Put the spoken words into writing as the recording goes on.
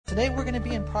Today we're going to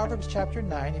be in Proverbs chapter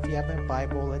 9. If you have a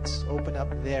Bible, let's open up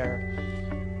there.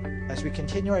 As we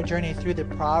continue our journey through the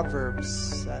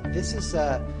Proverbs, this is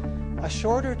a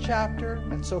shorter chapter,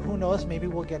 and so who knows, maybe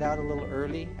we'll get out a little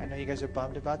early. I know you guys are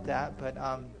bummed about that, but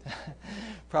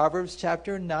Proverbs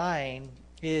chapter 9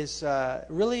 is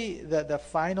really the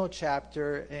final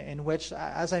chapter in which,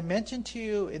 as I mentioned to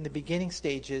you in the beginning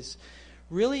stages,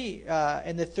 really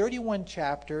in the 31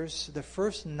 chapters, the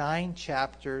first 9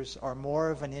 chapters are more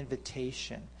of an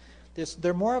invitation.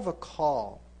 They're more of a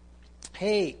call.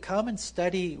 Hey, come and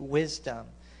study wisdom.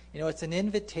 It's an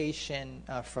invitation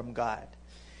from God.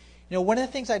 One of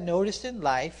the things I noticed in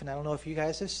life, and I don't know if you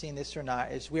guys have seen this or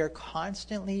not, is we are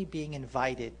constantly being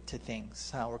invited to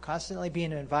things. We're constantly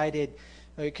being invited.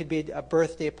 It could be a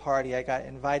birthday party. I got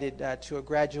invited to a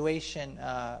graduation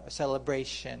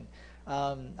celebration.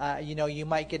 You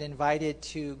might get invited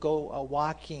to go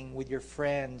walking with your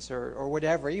friends or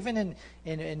whatever. Even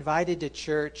invited to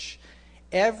church.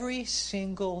 Every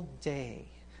single day,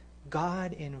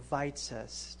 God invites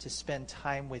us to spend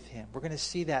time with Him. We're going to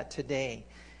see that today.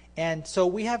 And so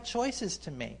we have choices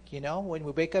to make. When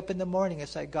we wake up in the morning,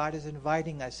 it's like God is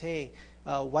inviting us, hey,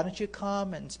 why don't you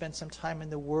come and spend some time in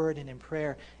the Word and in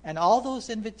prayer? And all those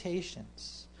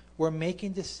invitations, we're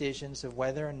making decisions of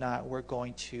whether or not we're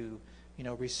going to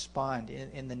respond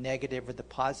in the negative or the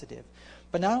positive.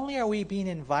 But not only are we being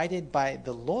invited by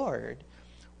the Lord,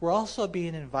 we're also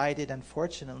being invited,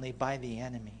 unfortunately, by the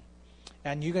enemy.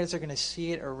 And you guys are going to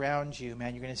see it around you,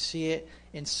 man. You're going to see it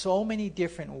in so many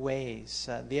different ways.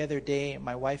 The other day,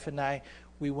 my wife and I,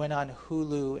 we went on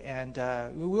Hulu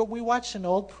and we watched an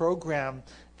old program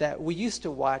that we used to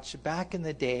watch back in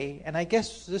the day. And I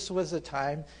guess this was a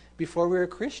time before we were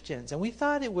Christians. And we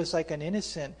thought it was like an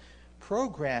innocent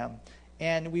program.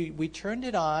 And we turned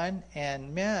it on,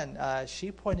 and man,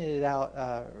 she pointed it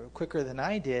out quicker than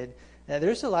I did. Now,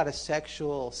 there's a lot of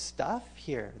sexual stuff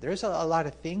here. There's a lot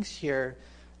of things here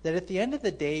that at the end of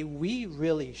the day, we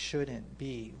really shouldn't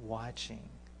be watching.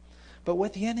 But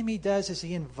what the enemy does is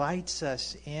he invites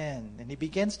us in, and he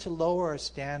begins to lower our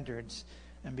standards.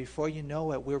 And before you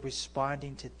know it, we're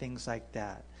responding to things like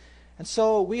that. And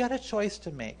so we got a choice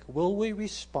to make. Will we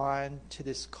respond to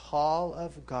this call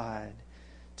of God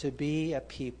to be a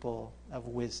people of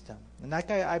wisdom? And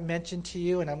like I mentioned to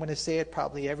you, and I'm going to say it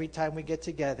probably every time we get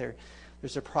together,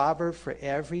 there's a proverb for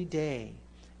every day.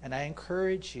 And I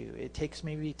encourage you, it takes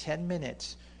maybe 10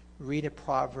 minutes, read a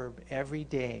proverb every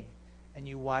day, and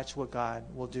you watch what God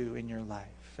will do in your life.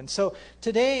 And so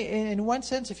today, in one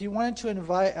sense, if you wanted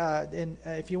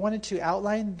to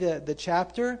outline the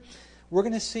chapter, we're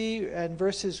going to see in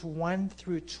verses 1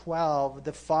 through 12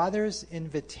 the Father's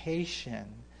invitation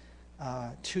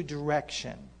to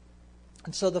direction.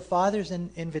 And so the Father's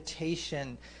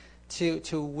invitation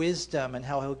to wisdom and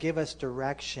how He'll give us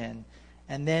direction.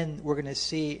 And then we're going to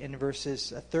see in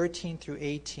verses 13 through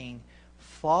 18,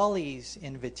 folly's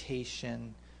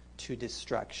invitation to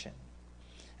destruction.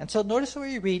 And so notice what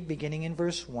we read beginning in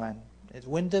verse 1. It's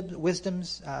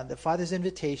wisdom's, the Father's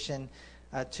invitation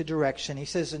to direction. He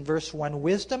says in verse 1,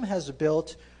 wisdom has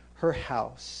built her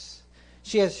house.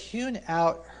 She has hewn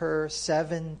out her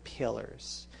 7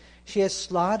 pillars. She has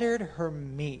slaughtered her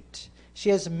meat. She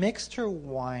has mixed her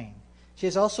wine. She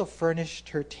has also furnished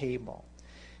her table.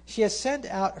 She has sent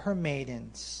out her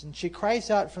maidens, and she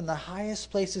cries out from the highest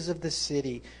places of the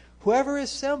city, whoever is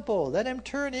simple, let him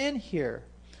turn in here.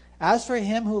 As for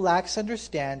him who lacks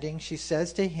understanding, she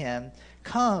says to him,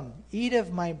 come, eat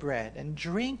of my bread, and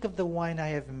drink of the wine I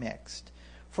have mixed.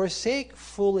 Forsake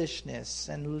foolishness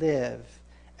and live,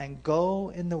 and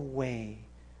go in the way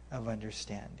of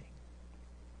understanding.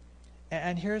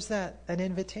 And here's an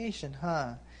invitation,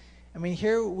 huh? I mean,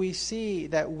 here we see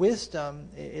that wisdom,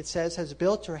 it says, has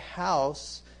built her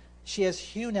house. She has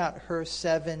hewn out her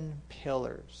 7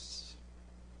 pillars.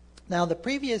 Now, the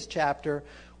previous chapter,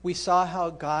 we saw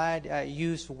how God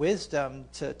used wisdom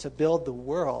to build the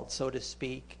world, so to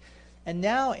speak. And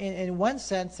now, in one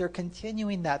sense, they're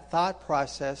continuing that thought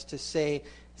process to say,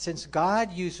 since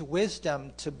God used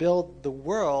wisdom to build the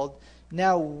world,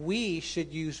 now we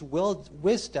should use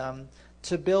wisdom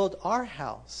to build our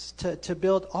house, to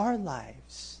build our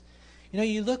lives.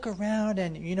 You look around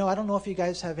and, I don't know if you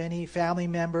guys have any family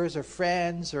members or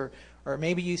friends or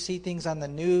maybe you see things on the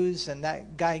news and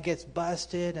that guy gets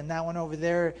busted and that one over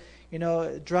there,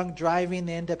 drunk driving,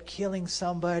 they end up killing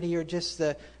somebody, or just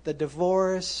the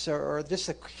divorce or just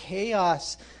the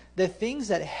chaos. The things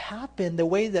that happen, the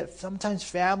way that sometimes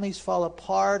families fall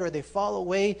apart or they fall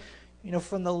away,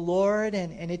 from the Lord,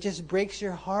 and it just breaks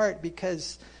your heart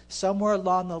because somewhere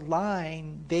along the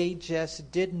line, they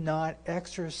just did not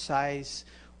exercise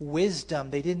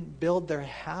wisdom. They didn't build their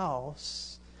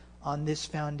house on this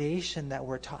foundation that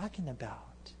we're talking about.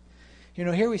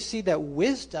 Here we see that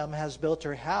wisdom has built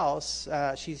her house.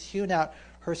 She's hewn out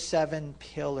her 7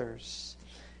 pillars.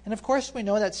 And of course, we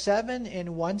know that 7,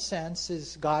 in one sense,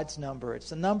 is God's number. It's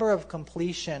the number of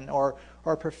completion or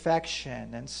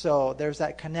perfection. And so there's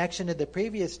that connection to the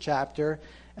previous chapter.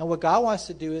 And what God wants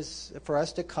to do is for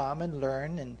us to come and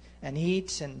learn and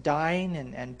eat and dine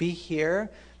and be here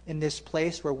in this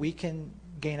place where we can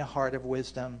gain a heart of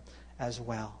wisdom as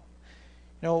well.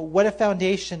 What a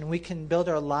foundation we can build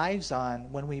our lives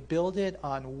on when we build it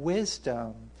on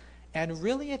wisdom. And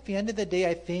really, at the end of the day,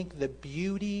 I think the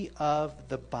beauty of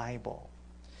the Bible.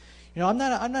 I'm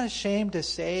not ashamed to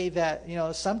say that,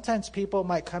 sometimes people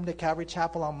might come to Calvary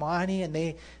Chapel El Monte and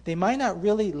they might not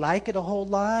really like it a whole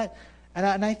lot.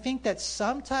 And I think that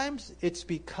sometimes it's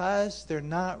because they're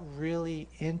not really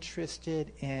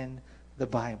interested in the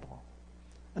Bible.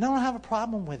 And I don't have a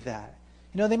problem with that.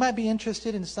 They might be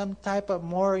interested in some type of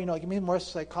more, give me more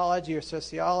psychology or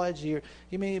sociology, or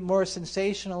give me more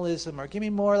sensationalism, or give me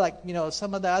more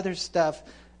some of the other stuff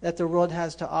that the world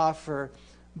has to offer.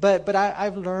 But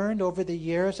I've learned over the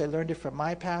years, I learned it from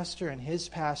my pastor and his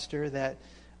pastor, that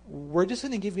we're just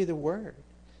going to give you the Word.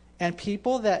 And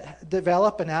people that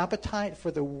develop an appetite for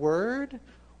the Word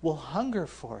will hunger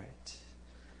for it.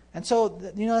 And so,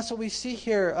 that's what we see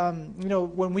here.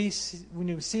 When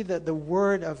you see the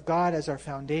Word of God as our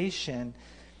foundation,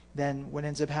 then what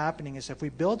ends up happening is if we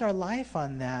build our life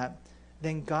on that,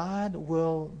 then God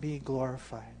will be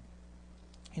glorified.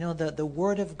 The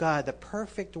Word of God, the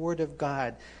perfect Word of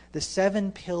God, the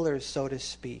 7 pillars, so to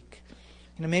speak.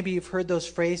 Maybe you've heard those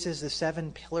phrases, the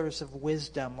 7 pillars of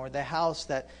wisdom, or the house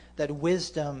that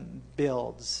wisdom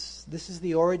builds. This is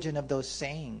the origin of those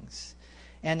sayings.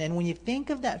 And when you think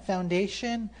of that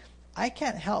foundation, I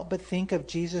can't help but think of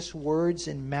Jesus' words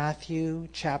in Matthew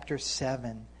chapter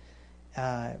 7.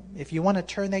 If you want to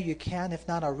turn there, you can. If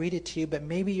not, I'll read it to you. But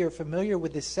maybe you're familiar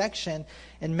with this section.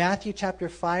 In Matthew chapter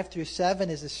 5 through 7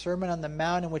 is the Sermon on the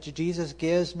Mount in which Jesus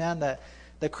gives,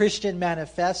 the Christian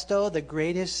manifesto, the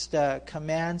greatest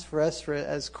commands for us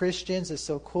as Christians. Is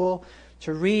so cool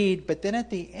to read. But then at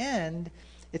the end,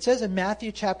 it says in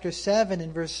Matthew chapter 7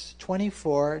 in verse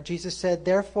 24, Jesus said,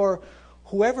 "Therefore,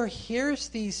 whoever hears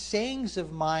these sayings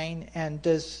of mine and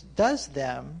does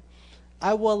them,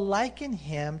 I will liken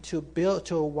him to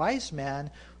a wise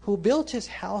man who built his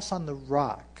house on the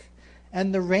rock.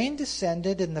 And the rain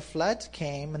descended, and the floods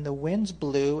came, and the winds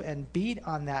blew and beat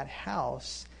on that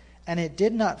house, and it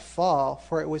did not fall,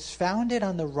 for it was founded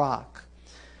on the rock.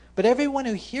 But everyone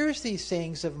who hears these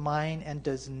sayings of mine and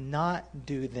does not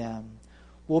do them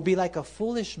will be like a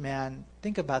foolish man,"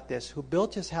 think about this, "who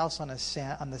built his house on the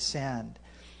sand.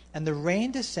 And the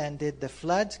rain descended, the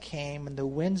floods came, and the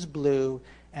winds blew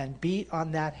and beat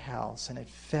on that house, and it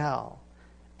fell,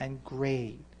 and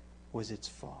great was its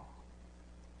fall."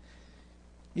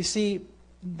 You see,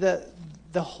 the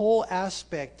whole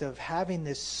aspect of having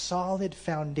this solid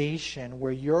foundation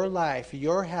where your life,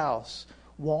 your house,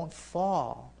 won't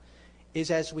fall is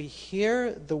as we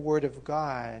hear the Word of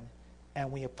God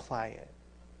and we apply it.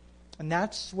 And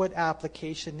that's what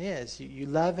application is. You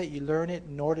love it, you learn it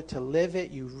in order to live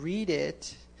it, you read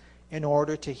it in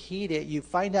order to heed it. You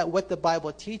find out what the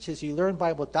Bible teaches, you learn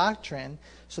Bible doctrine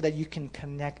so that you can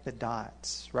connect the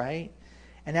dots, right?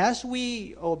 And as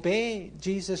we obey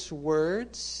Jesus'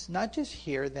 words, not just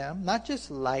hear them, not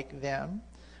just like them,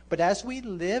 but as we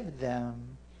live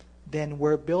them, then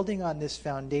we're building on this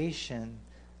foundation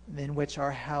in which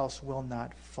our house will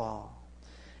not fall.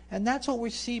 And that's what we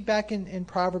see back in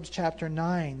Proverbs chapter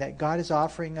 9, that God is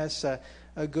offering us a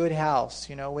good house,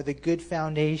 with a good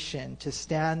foundation to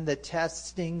stand the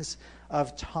testings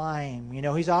of time.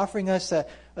 He's offering us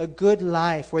a good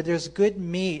life where there's good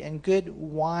meat and good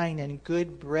wine and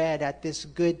good bread at this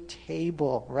good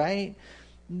table, right?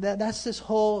 That's this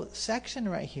whole section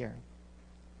right here.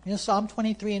 Psalm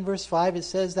 23 and verse 5, it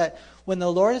says that when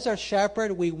the Lord is our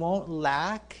shepherd, we won't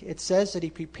lack. It says that he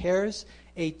prepares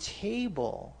a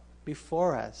table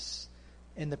before us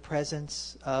in the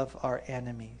presence of our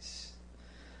enemies.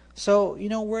 So,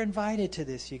 we're invited to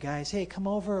this, you guys. Hey, come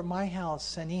over at my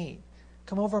house and eat.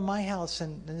 Come over to my house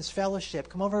and this fellowship.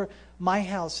 Come over my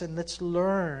house and let's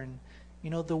learn,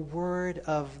 the word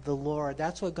of the Lord.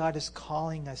 That's what God is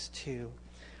calling us to.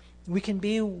 We can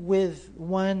be with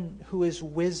one who is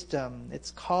wisdom.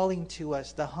 It's calling to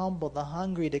us, the humble, the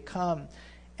hungry, to come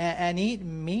and eat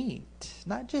meat,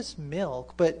 not just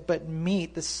milk, but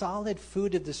meat, the solid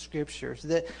food of the Scriptures,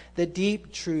 the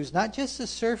deep truths, not just the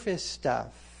surface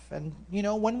stuff. And,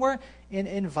 when we're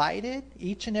invited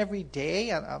each and every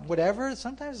day, whatever,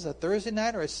 sometimes it's a Thursday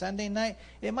night or a Sunday night,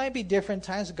 it might be different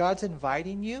times God's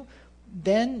inviting you,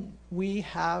 then we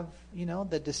have,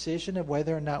 the decision of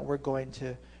whether or not we're going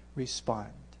to respond.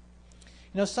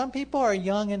 Some people are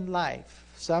young in life.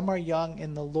 Some are young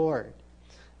in the Lord.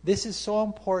 This is so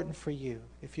important for you.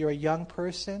 If you're a young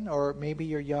person, or maybe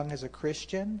you're young as a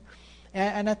Christian,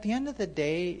 and at the end of the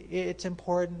day, it's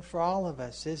important for all of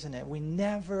us, isn't it? We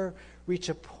never reach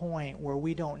a point where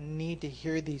we don't need to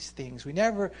hear these things. We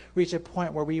never reach a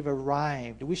point where we've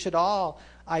arrived. We should all,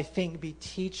 I think, be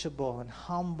teachable and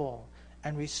humble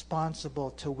and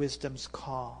responsible to wisdom's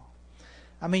call.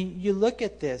 I mean, you look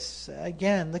at this.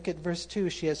 Again, look at verse 2.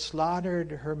 She has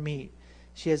slaughtered her meat.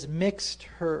 She has mixed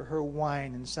her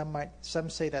wine. And some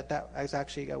say that is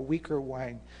actually a weaker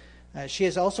wine. She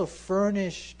has also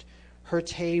furnished her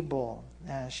table.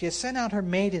 She has sent out her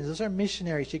maidens. Those are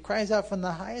missionaries. She cries out from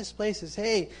the highest places,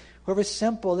 hey, whoever's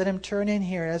simple, let him turn in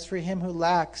here. As for him who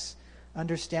lacks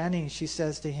understanding, she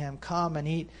says to him, come and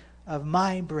eat of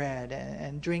my bread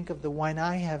and drink of the wine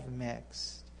I have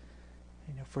mixed.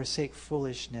 Forsake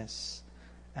foolishness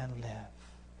and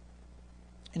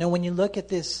live. When you look at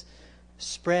this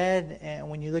spread, and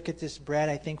when you look at this bread,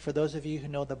 I think for those of you who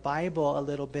know the Bible a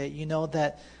little bit, you know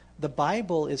that the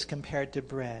Bible is compared to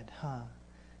bread,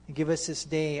 Give us this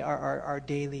day our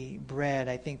daily bread.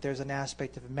 I think there's an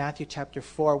aspect of Matthew chapter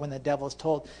 4 when the devil's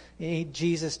told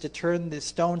Jesus to turn the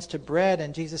stones to bread.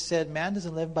 And Jesus said, man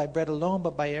doesn't live by bread alone,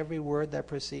 but by every word that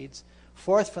proceeds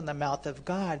forth from the mouth of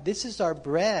God. This is our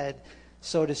bread,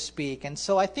 so to speak. And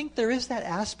so I think there is that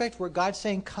aspect where God's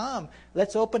saying, come,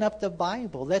 let's open up the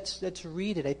Bible. Let's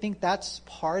read it. I think that's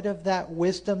part of that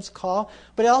wisdom's call.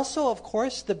 But also, of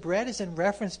course, the bread is in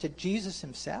reference to Jesus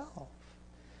himself.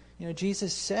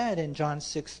 Jesus said in John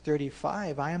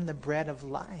 6:35, I am the bread of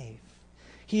life.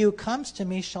 He who comes to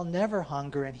me shall never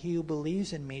hunger, and he who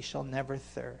believes in me shall never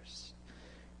thirst.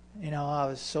 I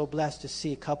was so blessed to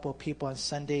see a couple of people on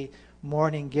Sunday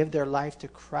morning give their life to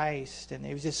Christ. And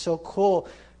it was just so cool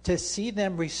to see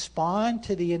them respond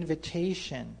to the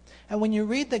invitation. And when you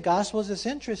read the Gospels, it's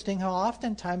interesting how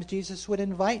oftentimes Jesus would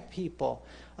invite people.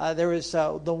 There was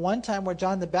the one time where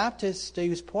John the Baptist, he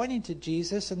was pointing to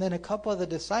Jesus, and then a couple of the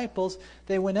disciples,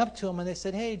 they went up to him and they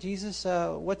said, hey, Jesus,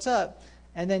 what's up?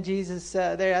 And then Jesus,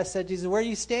 said, Jesus, where are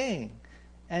you staying?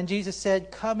 And Jesus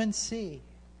said, come and see.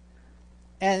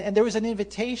 And there was an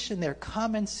invitation there,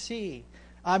 come and see.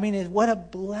 I mean, what a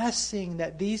blessing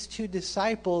that these two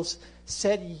disciples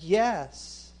said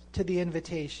yes to the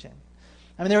invitation.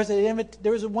 I mean,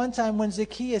 there was one time when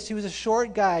Zacchaeus, he was a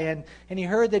short guy, and he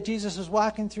heard that Jesus was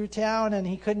walking through town, and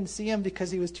he couldn't see him because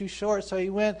he was too short. So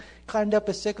he climbed up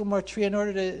a sycamore tree in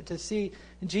order to see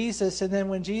Jesus. And then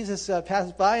when Jesus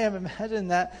passed by him, imagine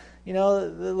that,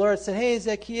 the Lord said, hey,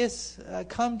 Zacchaeus,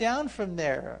 come down from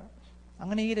there. I'm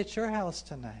going to eat at your house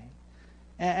tonight.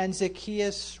 And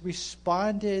Zacchaeus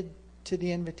responded to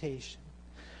the invitation.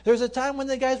 There was a time when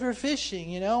the guys were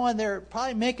fishing, and they're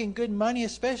probably making good money,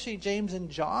 especially James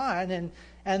and John.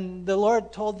 And the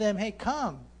Lord told them, hey,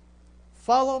 come,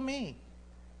 follow me,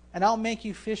 and I'll make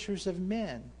you fishers of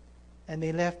men. And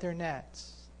they left their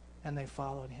nets, and they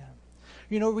followed him.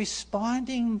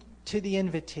 Responding to the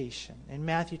invitation in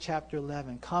Matthew chapter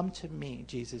 11, come to me,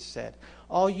 Jesus said,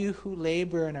 all you who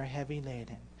labor and are heavy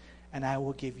laden, and I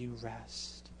will give you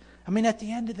rest. I mean, at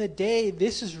the end of the day,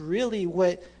 this is really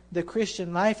what the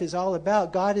Christian life is all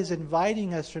about. God is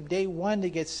inviting us from day one to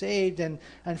get saved, and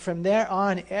from there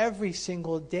on, every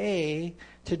single day,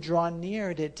 to draw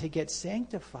near to get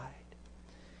sanctified.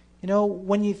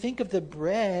 When you think of the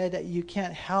bread, you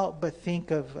can't help but think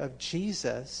of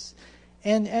Jesus.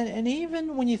 And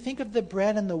even when you think of the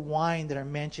bread and the wine that are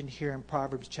mentioned here in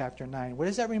Proverbs chapter 9, what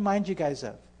does that remind you guys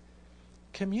of?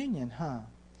 Communion,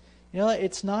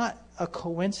 it's not a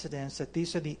coincidence that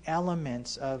these are the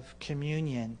elements of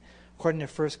communion, according to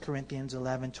 1 Corinthians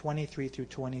 11:23 through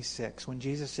 26, when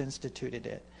Jesus instituted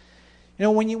it.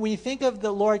 When you think of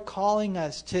the Lord calling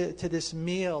us to this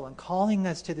meal, and calling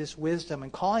us to this wisdom,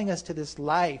 and calling us to this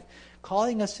life,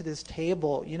 calling us to this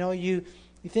table, you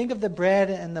think of the bread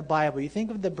and the Bible. You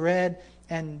think of the bread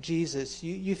and Jesus.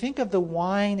 You think of the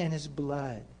wine and his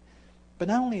blood. But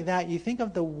not only that, you think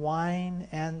of the wine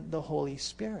and the Holy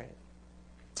Spirit.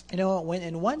 When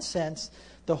in one sense,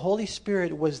 the Holy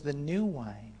Spirit was the new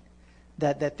wine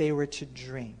that they were to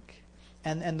drink.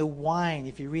 And the wine,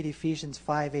 if you read Ephesians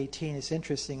 5:18, it's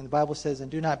interesting. The Bible says,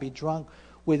 and do not be drunk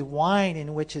with wine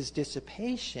in which is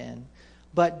dissipation,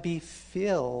 but be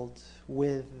filled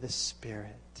with the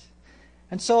Spirit.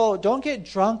 And so don't get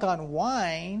drunk on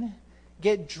wine.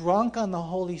 get drunk on the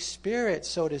Holy Spirit,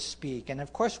 so to speak. And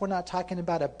of course, we're not talking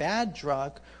about a bad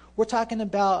drunk. We're talking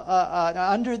about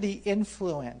under the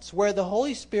influence, where the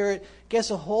Holy Spirit gets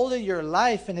a hold of your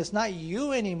life and it's not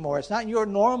you anymore. It's not your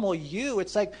normal you.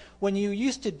 It's like when you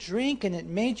used to drink and it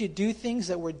made you do things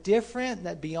that were different,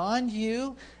 that beyond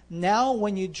you. Now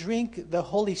when you drink the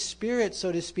Holy Spirit, so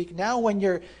to speak, now when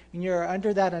you're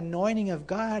under that anointing of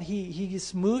God, He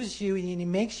just moves you and He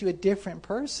makes you a different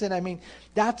person. I mean,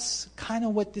 that's kind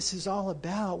of what this is all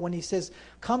about when He says,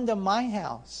 come to my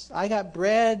house. I got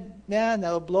bread, man,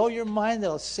 that'll blow your mind,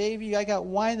 that'll save you. I got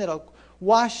wine that'll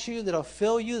wash you, that'll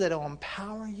fill you, that'll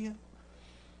empower you.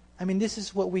 I mean, this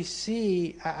is what we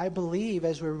see, I believe,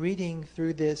 as we're reading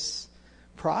through this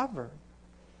proverb.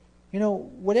 You know,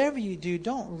 whatever you do,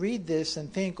 don't read this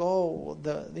and think,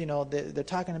 they're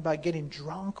talking about getting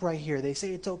drunk right here. They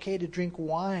say it's okay to drink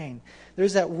wine.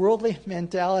 There's that worldly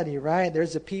mentality, right?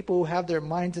 There's the people who have their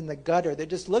minds in the gutter. They're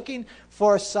just looking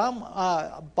for some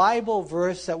Bible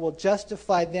verse that will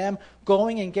justify them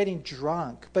going and getting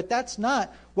drunk. But that's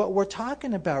not what we're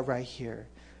talking about right here.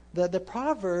 The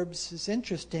Proverbs, is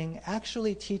interesting,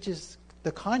 actually teaches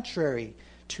the contrary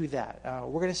to that.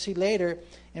 We're going to see later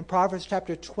in Proverbs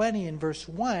chapter 20 and verse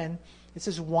 1, it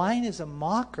says, wine is a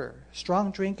mocker,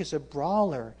 strong drink is a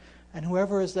brawler, and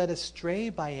whoever is led astray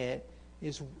by it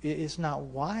is not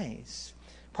wise.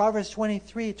 Proverbs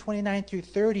 23, 29 through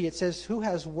 30, it says, who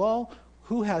has woe,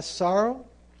 who has sorrow,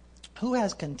 who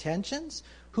has contentions,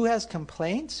 who has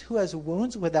complaints, who has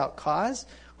wounds without cause,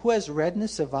 who has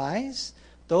redness of eyes,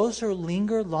 those who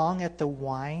linger long at the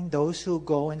wine, those who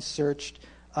go in search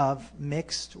of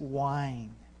mixed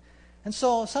wine. And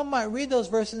so some might read those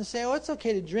verses and say, it's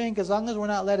okay to drink as long as we're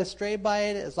not led astray by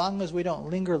it, as long as we don't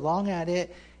linger long at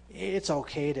it, it's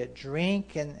okay to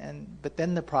drink. But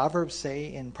then the Proverbs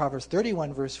say in Proverbs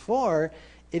 31 verse 4,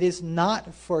 it is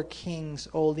not for kings,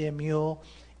 O Lemuel,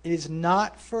 it is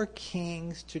not for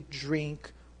kings to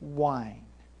drink wine,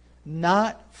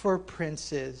 not for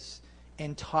princes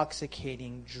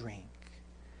intoxicating drink.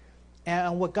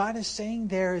 And what God is saying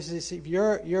there is if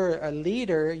you're a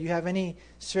leader, you have any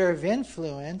sphere of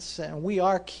influence, and we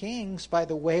are kings, by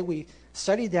the way, we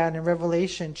studied that in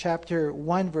Revelation chapter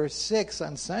 1 verse 6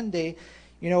 on Sunday.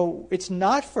 You know, it's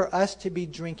not for us to be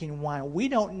drinking wine. We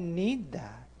don't need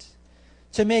that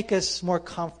to make us more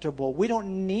comfortable. We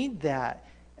don't need that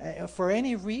for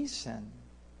any reason.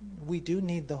 We do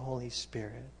need the Holy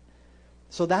Spirit.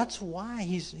 So that's why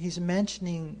he's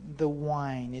mentioning the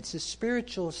wine. It's a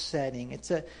spiritual setting. It's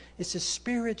a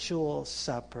spiritual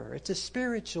supper. It's a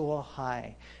spiritual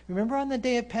high. Remember on the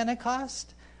day of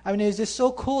Pentecost? I mean, it was just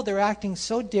so cool. They were acting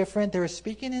so different. They were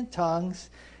speaking in tongues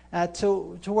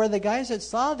to where the guys that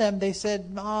saw them, they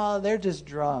said, they're just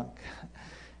drunk.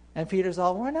 And Peter's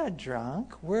all, we're not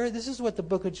drunk. This is what the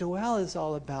book of Joel is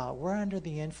all about. We're under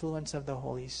the influence of the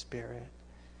Holy Spirit.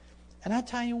 And I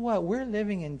tell you what, we're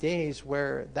living in days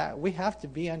where that we have to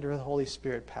be under the Holy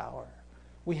Spirit power.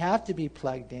 We have to be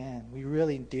plugged in. We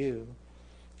really do.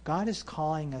 God is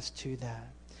calling us to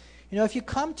that. You know, if you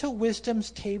come to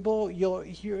Wisdom's table, you'll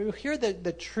hear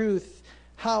the truth,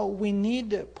 how we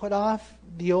need to put off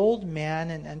the old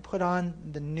man and put on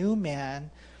the new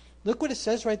man. Look what it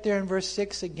says right there in verse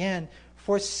 6 again.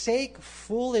 Forsake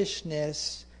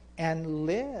foolishness and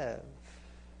live.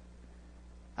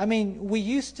 I mean, we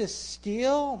used to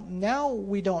steal. Now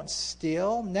we don't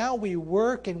steal. Now we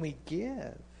work and we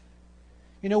give.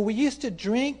 You know, we used to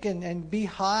drink and be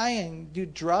high and do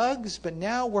drugs, but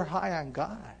now we're high on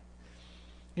God.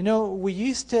 You know, we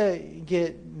used to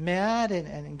get mad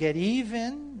and get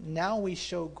even. Now we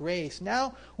show grace.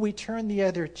 Now we turn the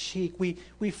other cheek.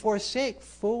 We forsake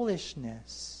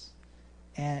foolishness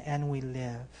and we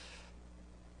live.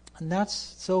 And that's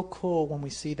so cool when we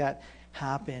see that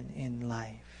happen in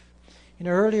life. You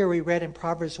know, earlier we read in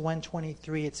Proverbs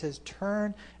 1:23, it says,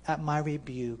 turn at my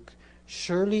rebuke.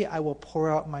 Surely I will pour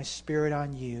out my spirit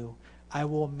on you. I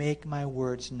will make my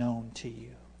words known to you.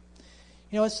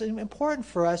 You know, it's important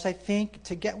for us, I think,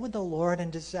 to get with the Lord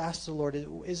and just ask the Lord,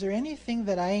 is there anything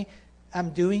that I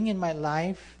am doing in my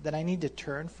life that I need to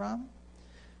turn from?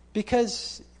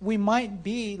 Because we might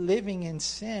be living in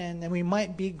sin and we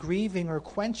might be grieving or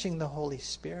quenching the Holy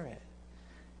Spirit.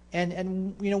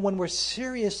 And you know, when we're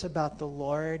serious about the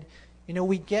Lord, you know,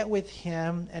 we get with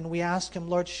Him and we ask Him,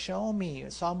 Lord, show me.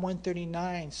 Psalm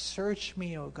 139, search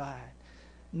me, O God.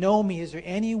 Know me. Is there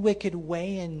any wicked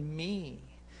way in me?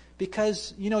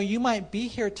 Because, you know, you might be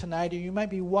here tonight or you might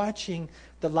be watching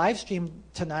the live stream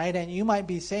tonight and you might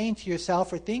be saying to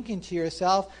yourself or thinking to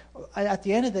yourself, at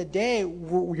the end of the day,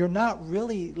 you're not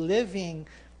really living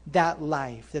that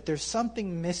life, that there's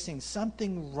something missing,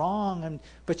 something wrong,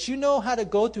 but you know how to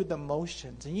go through the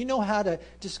motions, and you know how to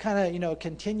just kind of,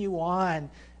 continue on,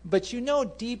 but you know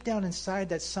deep down inside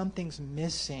that something's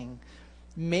missing.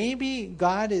 Maybe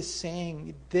God is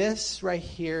saying, this right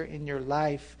here in your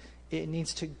life, it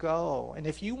needs to go. And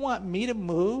if you want me to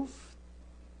move,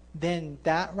 then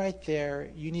that right there,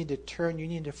 you need to turn, you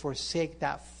need to forsake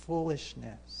that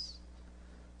foolishness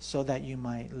so that you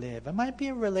might live. It might be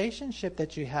a relationship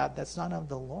that you have that's not of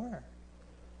the Lord.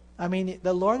 I mean,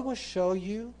 the Lord will show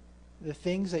you the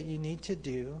things that you need to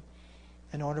do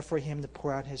in order for Him to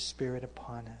pour out His Spirit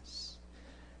upon us.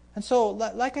 And so,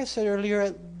 like I said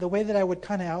earlier, the way that I would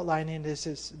kind of outline it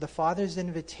is the Father's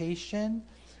invitation,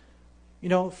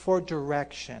 for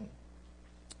direction.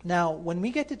 Now, when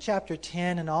we get to chapter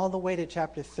 10 and all the way to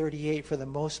chapter 38 for the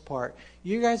most part,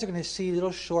 you guys are going to see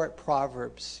little short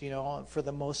proverbs, for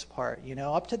the most part.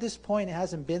 Up to this point, it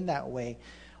hasn't been that way.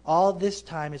 All this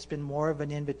time, it's been more of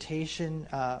an invitation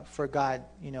for God,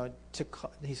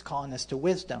 He's calling us to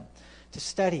wisdom, to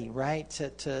study, right?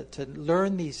 To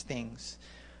learn these things.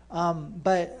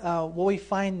 But what we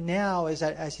find now is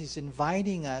that as He's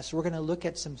inviting us, we're going to look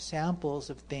at some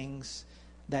samples of things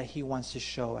that He wants to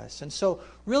show us. And so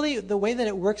really the way that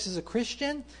it works as a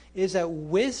Christian is that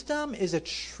wisdom is a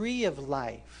tree of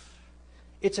life.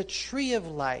 It's a tree of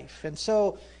life. And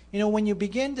so, when you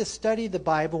begin to study the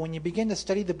Bible, when you begin to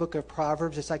study the book of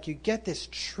Proverbs, it's like you get this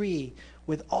tree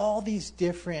with all these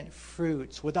different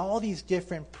fruits, with all these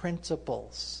different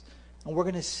principles. And we're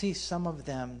going to see some of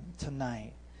them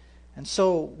tonight. And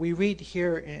so we read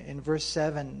here in verse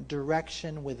 7,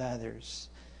 direction with others.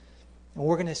 And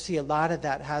we're going to see a lot of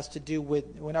that has to do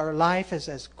with when our life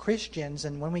as Christians,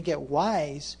 and when we get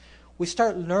wise, we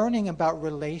start learning about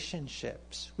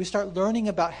relationships. We start learning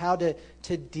about how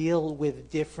to deal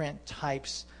with different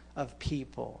types of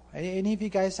people. Any of you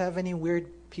guys have any weird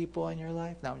people in your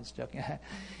life? No, I'm just joking.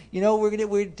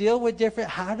 We deal with different,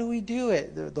 how do we do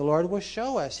it? The Lord will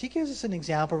show us. He gives us an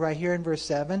example right here in verse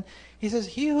 7. He says,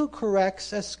 he who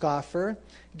corrects a scoffer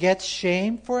gets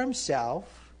shame for himself,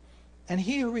 and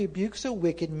he who rebukes a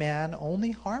wicked man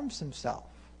only harms himself.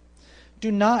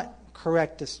 Do not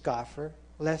correct a scoffer,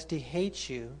 lest he hate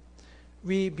you.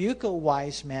 Rebuke a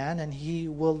wise man, and he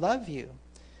will love you.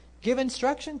 Give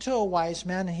instruction to a wise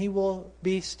man, and he will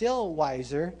be still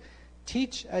wiser.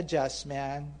 Teach a just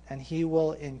man, and he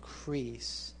will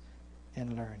increase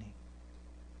in learning.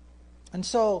 And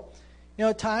so,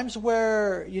 times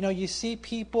where, you see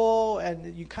people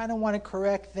and you kind of want to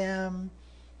correct them,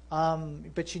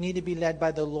 but you need to be led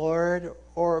by the Lord,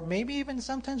 or maybe even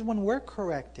sometimes when we're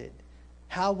corrected,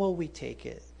 how will we take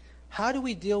it? How do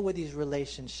we deal with these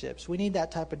relationships? We need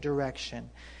that type of direction.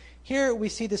 Here we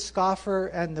see the scoffer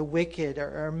and the wicked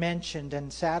are mentioned,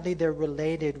 and sadly they're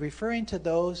related, referring to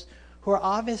those who are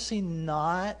obviously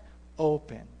not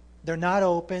open. They're not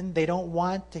open. They don't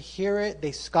want to hear it.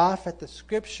 They scoff at the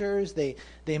scriptures. They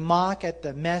mock at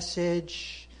the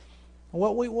message.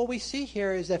 What we see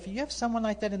here is that if you have someone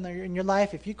like that in your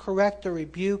life, if you correct or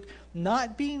rebuke,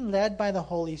 not being led by the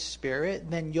Holy Spirit,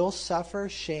 then you'll suffer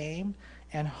shame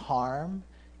and harm,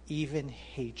 even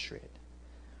hatred.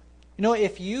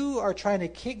 If you are trying to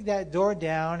kick that door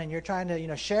down and you're trying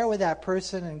to, share with that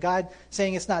person, and God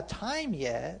saying it's not time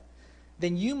yet,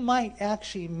 then you might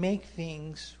actually make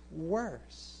things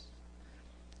worse.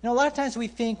 A lot of times we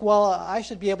think, well, I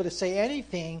should be able to say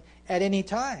anything at any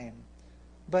time.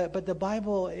 But the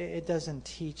Bible, it doesn't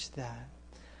teach that.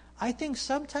 I think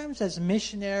sometimes as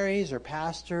missionaries or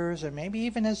pastors, or maybe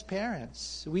even as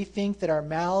parents, we think that our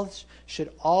mouths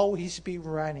should always be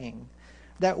running.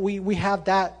 That we have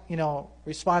that,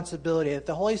 responsibility, that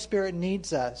the Holy Spirit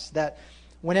needs us, that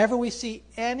whenever we see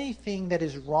anything that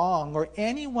is wrong or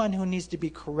anyone who needs to be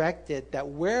corrected, that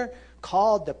we're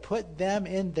called to put them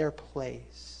in their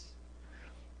place.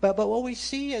 But what we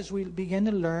see as we begin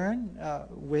to learn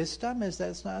wisdom is that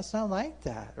it's not like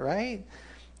that, right?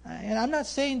 And I'm not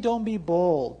saying don't be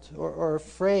bold or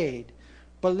afraid,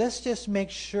 but let's just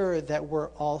make sure that we're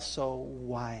also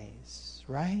wise,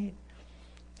 right?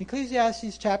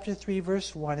 Ecclesiastes chapter 3,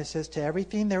 verse 1, it says, to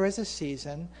everything there is a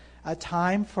season, a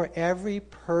time for every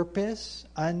purpose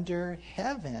under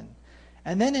heaven.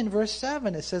 And then in verse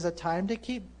 7, it says a time to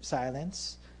keep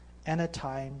silence and a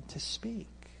time to speak.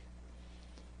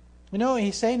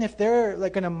 He's saying if they're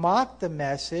going to mock the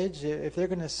message, if they're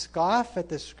going to scoff at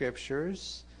the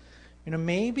scriptures,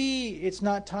 maybe it's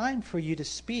not time for you to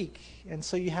speak. And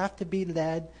so you have to be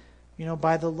led,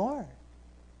 by the Lord.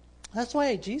 That's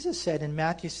why Jesus said in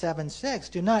Matthew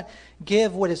 7:6, do not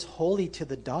give what is holy to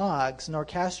the dogs, nor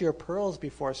cast your pearls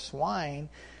before swine,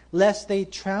 lest they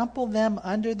trample them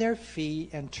under their feet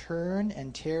and turn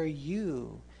and tear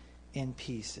you in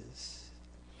pieces.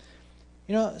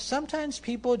 Sometimes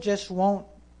people just won't,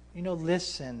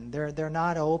 listen. They're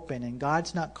not open, and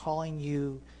God's not calling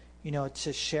you,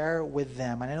 to share with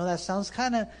them. And I know that sounds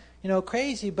kind of,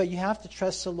 crazy, but you have to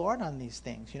trust the Lord on these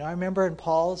things. I remember in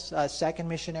Paul's second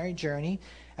missionary journey,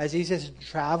 as he's just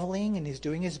traveling and he's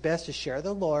doing his best to share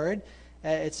the Lord,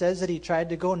 it says that he tried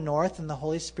to go north and the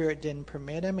Holy Spirit didn't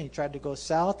permit him. He tried to go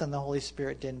south and the Holy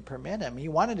Spirit didn't permit him. He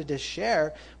wanted to just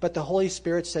share, but the Holy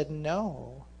Spirit said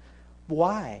no.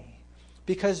 Why?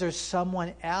 Because there's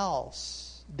someone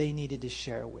else they needed to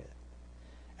share with.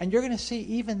 And you're going to see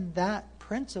even that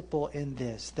principle in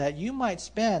this, that you might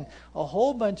spend a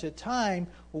whole bunch of time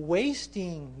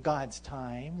wasting God's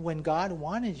time when God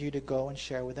wanted you to go and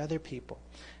share with other people.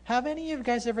 Have any of you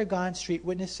guys ever gone street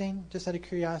witnessing, just out of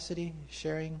curiosity,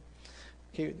 sharing?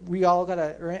 Okay, we all got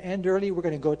to end early. We're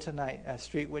going to go tonight,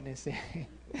 street witnessing.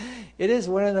 It is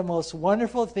one of the most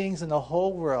wonderful things in the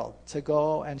whole world to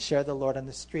go and share the Lord on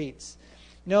the streets.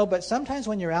 But sometimes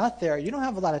when you're out there, you don't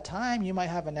have a lot of time. You might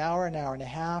have an hour and a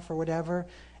half or whatever.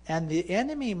 And the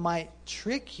enemy might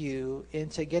trick you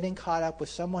into getting caught up with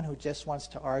someone who just wants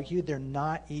to argue. They're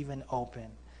not even open.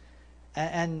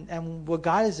 And what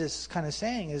God is just kind of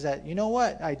saying is that,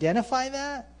 identify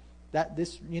that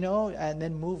this, and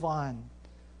then move on.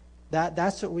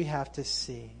 That's what we have to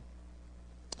see.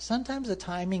 Sometimes the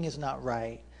timing is not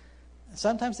right.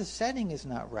 Sometimes the setting is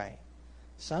not right.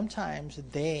 Sometimes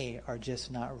they are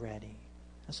just not ready.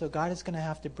 And so God is going to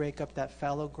have to break up that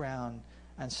fallow ground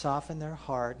and soften their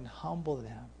heart and humble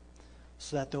them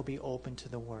so that they'll be open to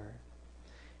the word.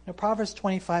 Proverbs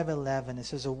 25:11, it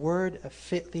says, a word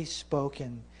fitly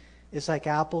spoken is like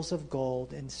apples of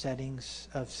gold in settings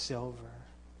of silver.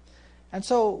 And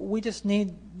so we just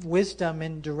need wisdom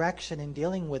and direction in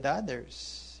dealing with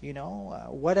others.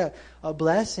 What a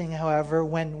blessing, however,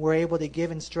 when we're able to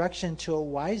give instruction to a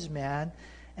wise man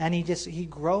and he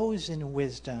grows in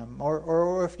wisdom.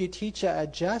 Or if you teach a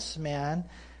just man,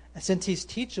 since he's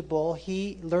teachable,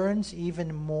 he learns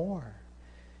even more.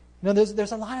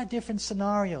 There's a lot of different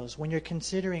scenarios when you're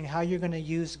considering how you're going to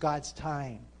use God's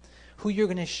time, who you're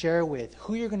going to share with,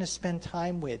 who you're going to spend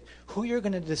time with, who you're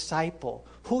going to disciple,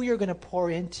 who you're going to pour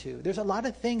into. There's a lot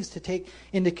of things to take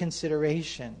into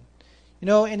consideration. In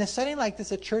a setting like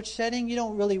this, a church setting, you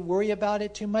don't really worry about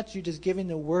it too much. You're just giving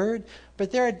the word.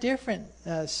 But there are different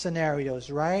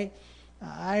scenarios, right?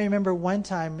 I remember one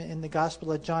time in the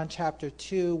Gospel of John chapter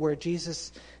 2 where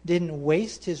Jesus didn't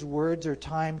waste his words or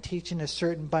time teaching a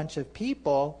certain bunch of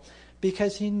people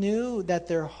because he knew that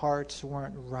their hearts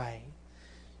weren't right.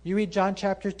 You read John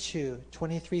chapter 2,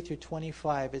 23 through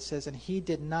 25, it says, and he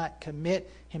did not commit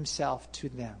himself to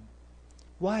them.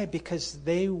 Why? Because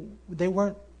they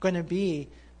weren't going to be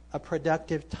a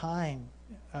productive time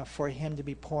for him to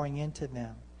be pouring into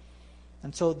them.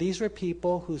 And so these were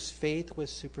people whose faith was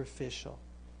superficial.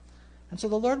 And so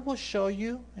the Lord will show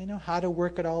you, how to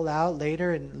work it all out.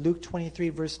 Later in Luke 23,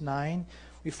 verse 9,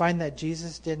 we find that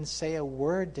Jesus didn't say a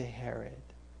word to Herod.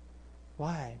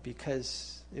 Why?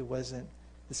 Because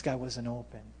this guy wasn't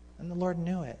open. And the Lord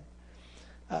knew it.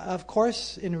 Of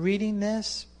course, in reading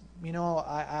this,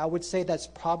 I would say that's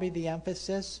probably the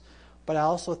emphasis. But I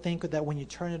also think that when you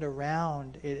turn it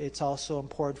around, it's also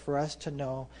important for us to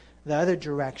know the other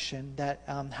direction, that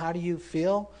how do you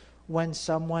feel when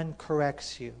someone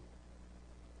corrects you?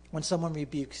 When someone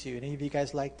rebukes you? Any of you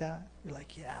guys like that? You're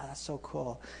like, yeah, that's so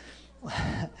cool.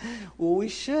 Well, we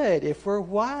should if we're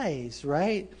wise,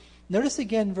 right? Notice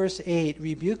again verse 8,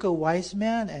 rebuke a wise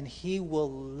man and he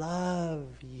will love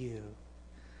you.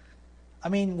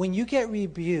 When you get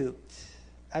rebuked,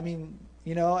 and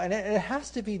it has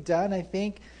to be done, I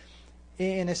think,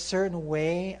 in a certain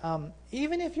way.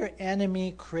 Even if your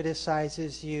enemy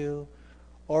criticizes you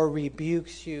or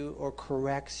rebukes you or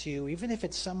corrects you, even if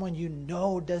it's someone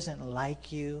doesn't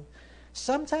like you,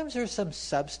 sometimes there's some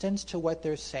substance to what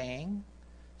they're saying.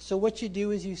 So what you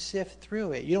do is you sift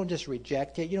through it. You don't just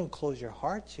reject it. You don't close your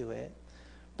heart to it.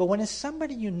 But when it's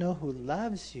somebody who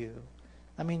loves you,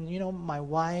 my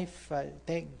wife,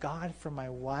 thank God for my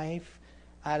wife.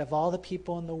 Out of all the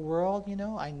people in the world,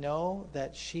 I know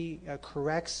that she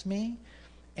corrects me,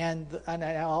 and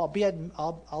I'll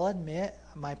admit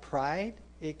my pride,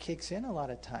 it kicks in a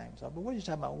lot of times. But what are you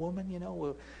talking about, woman?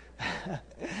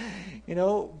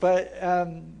 But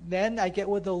then I get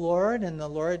with the Lord, and the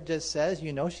Lord just says,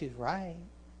 she's right.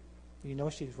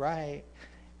 She's right,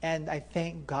 and I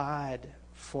thank God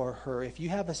for her. If you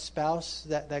have a spouse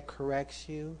that corrects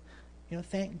you,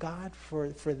 thank God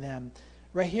for them.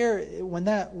 Right here, when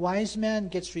that wise man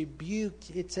gets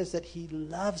rebuked, it says that he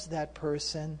loves that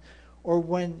person. Or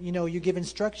when, you give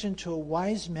instruction to a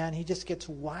wise man, he just gets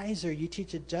wiser. You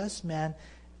teach a just man,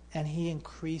 and he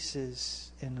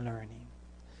increases in learning.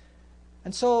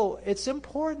 And so it's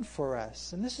important for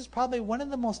us, and this is probably one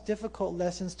of the most difficult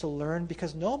lessons to learn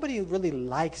because nobody really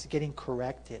likes getting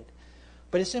corrected.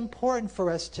 But it's important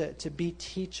for us to be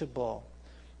teachable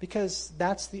because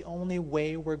that's the only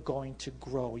way we're going to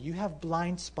grow. You have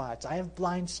blind spots. I have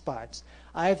blind spots.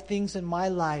 I have things in my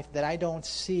life that I don't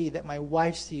see that my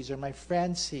wife sees or my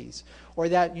friend sees, or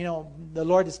that, the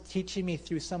Lord is teaching me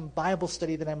through some Bible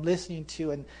study that I'm listening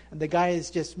to, and the guy is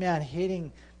just,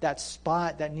 hitting that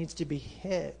spot that needs to be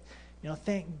hit.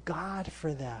 Thank God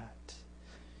for that.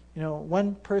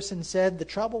 One person said the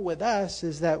trouble with us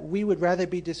is that we would rather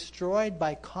be destroyed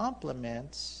by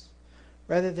compliments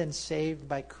rather than saved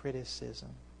by criticism.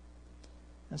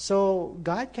 And so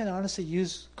God can honestly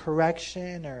use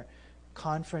correction or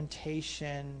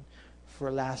confrontation for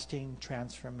lasting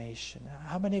transformation.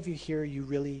 How many of you here, you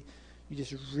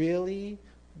just really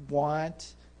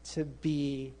want to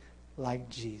be like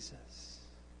Jesus?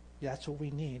 That's what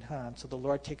we need, huh? And so the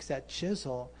Lord takes that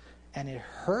chisel, and it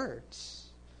hurts.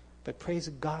 But praise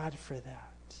God for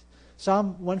that. Psalm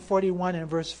 141 and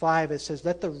verse 5, it says,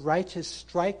 "Let the righteous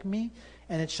strike me,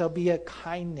 and it shall be a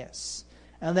kindness.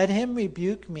 And let him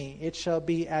rebuke me, it shall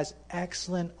be as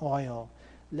excellent oil.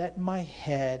 Let my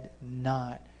head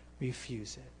not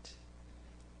refuse it."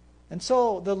 And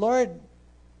so the Lord,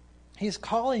 He's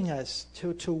calling us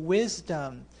to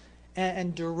wisdom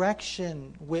and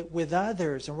direction with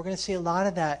others. And we're going to see a lot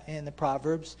of that in the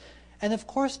Proverbs. And of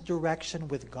course, direction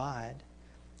with God.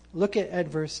 Look at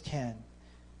verse 10.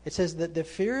 It says that the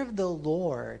fear of the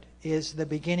Lord is the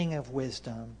beginning of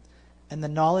wisdom, and the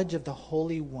knowledge of the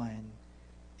Holy One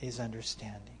is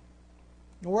understanding.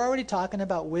 We're already talking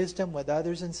about wisdom with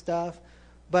others and stuff.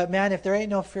 But man, if there ain't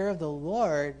no fear of the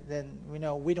Lord, then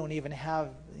we don't even have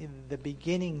the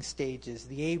beginning stages,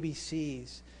 the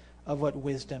ABCs of what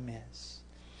wisdom is.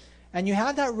 And you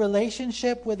have that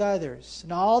relationship with others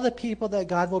and all the people that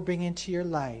God will bring into your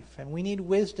life. And we need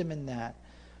wisdom in that.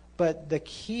 But the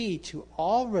key to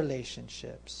all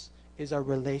relationships is our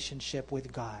relationship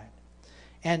with God.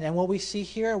 And what we see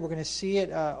here, we're going to see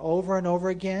it over and over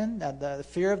again. The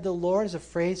fear of the Lord is a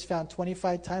phrase found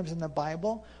 25 times in the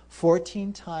Bible,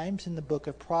 14 times in the book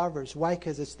of Proverbs. Why?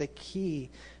 Because it's the key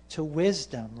to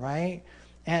wisdom, right?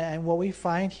 And what we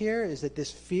find here is that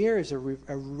this fear is a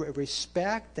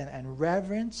respect and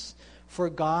reverence for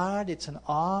God. It's an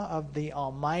awe of the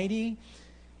Almighty.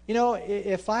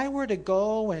 If I were to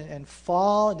go and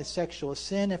fall into sexual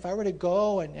sin, if I were to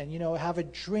go and have a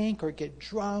drink or get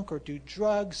drunk or do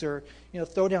drugs or,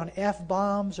 throw down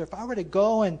F-bombs, or if I were to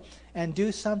go and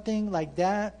do something like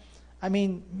that,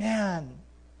 man,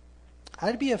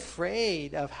 I'd be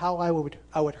afraid of how I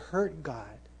would hurt God.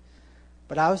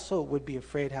 But I also would be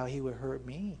afraid how He would hurt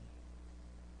me.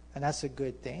 And that's a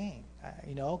good thing,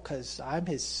 because I'm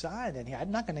His son and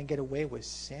I'm not going to get away with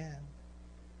sin.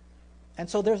 And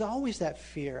so there's always that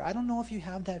fear. I don't know if you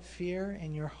have that fear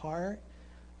in your heart,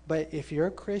 but if you're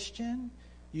a Christian,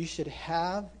 you should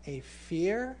have a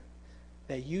fear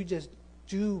that you just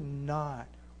do not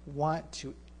want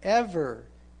to ever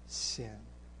sin.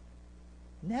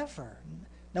 Never.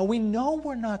 Now we know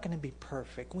we're not going to be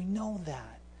perfect. We know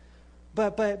that.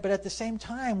 But at the same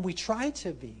time, we try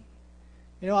to be.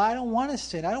 I don't want to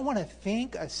sin. I don't want to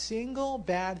think a single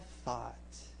bad thought.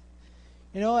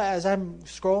 As I'm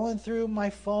scrolling through my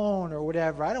phone or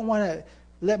whatever, I don't want to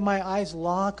let my eyes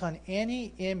lock on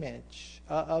any image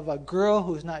of a girl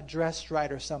who's not dressed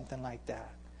right or something like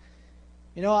that.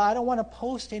 I don't want to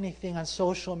post anything on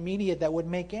social media that would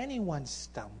make anyone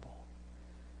stumble.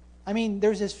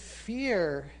 There's this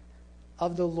fear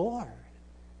of the Lord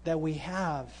that we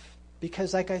have.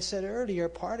 Because like I said earlier,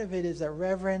 part of it is that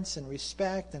reverence and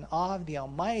respect and awe of the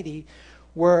Almighty,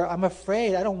 where I'm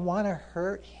afraid I don't want to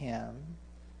hurt Him.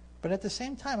 But at the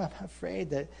same time, I'm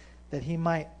afraid that He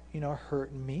might,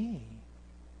 hurt me.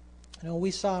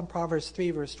 We saw in Proverbs 3,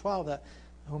 verse 12, that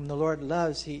whom the Lord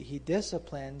loves, He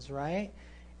disciplines, right?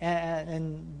 And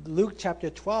in Luke chapter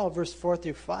 12, verse 4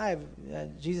 through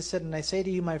 5, Jesus said, "And I say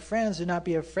to you, my friends, do not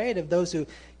be afraid of those who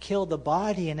kill the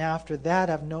body, and after that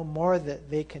have no more that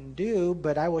they can do,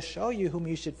 but I will show you whom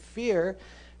you should fear.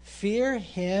 Fear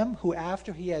him who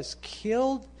after he has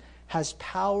killed has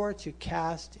power to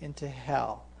cast into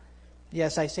hell.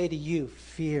 Yes, I say to you,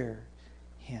 fear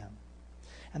him."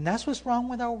 And that's what's wrong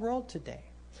with our world today.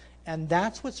 And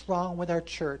that's what's wrong with our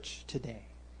church today.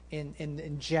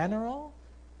 In general,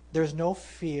 there's no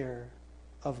fear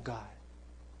of God,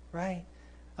 right?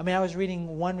 I mean, I was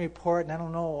reading one report, and I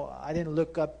don't know, I didn't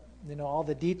look up, all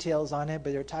the details on it,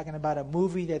 but they're talking about a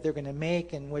movie that they're going to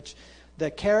make in which the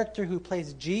character who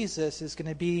plays Jesus is going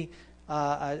to be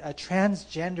a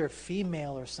transgender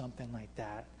female or something like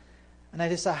that. And I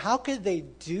just thought, how could they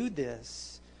do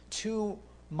this to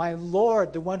my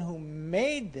Lord, the one who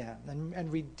made them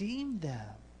and redeemed them?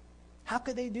 How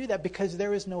could they do that? Because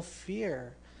there is no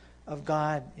fear of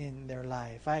God in their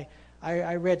life.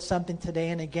 I read something today,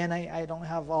 and again, I don't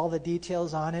have all the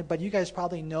details on it, but you guys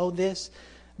probably know this,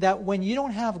 that when you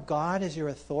don't have God as your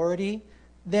authority,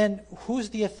 then who's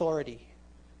the authority?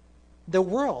 The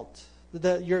world,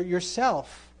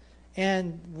 yourself.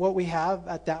 And what we have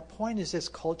at that point is this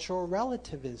cultural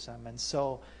relativism. And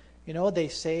so, they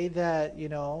say that,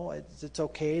 it's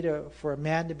okay for a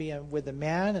man to be with a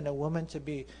man and a woman to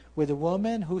be with a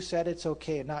woman. Who said it's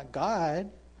okay? Not God,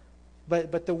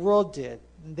 but the world did.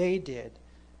 They did.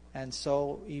 And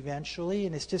so eventually,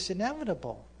 and it's just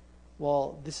inevitable.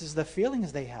 Well, this is the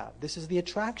feelings they have. This is the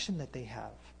attraction that they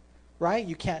have. Right?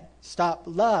 You can't stop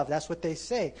love. That's what they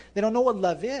say. They don't know what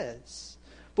love is.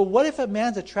 But what if a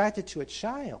man's attracted to a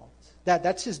child?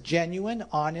 That's his genuine,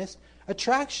 honest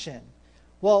attraction.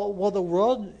 Well, the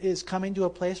world is coming to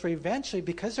a place where eventually,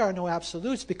 because there are no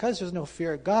absolutes, because there's no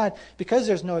fear of God, because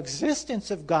there's no existence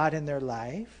of God in their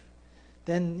life,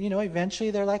 then,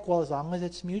 eventually they're like, well, as long as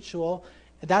it's mutual,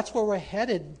 that's where we're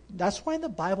headed. That's why the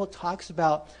Bible talks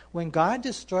about when God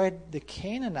destroyed the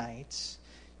Canaanites,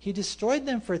 He destroyed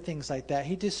them for things like that.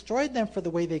 He destroyed them for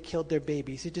the way they killed their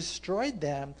babies. He destroyed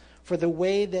them for the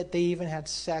way that they even had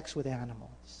sex with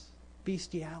animals.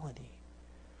 Bestiality.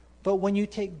 But when you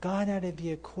take God out of the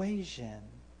equation,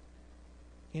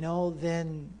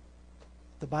 then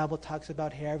the Bible talks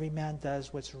about how every man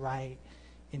does what's right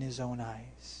in his own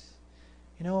eyes.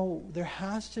 There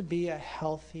has to be a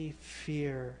healthy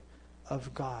fear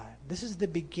of God. This is the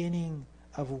beginning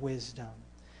of wisdom.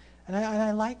 And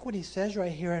I like what he says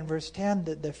right here in verse 10,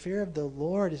 that the fear of the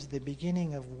Lord is the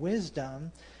beginning of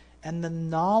wisdom, and the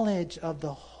knowledge of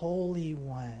the Holy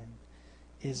One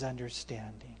is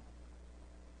understanding.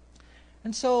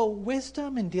 And so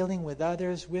wisdom in dealing with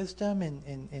others, wisdom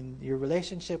in your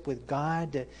relationship with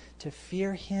God, to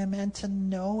fear Him and to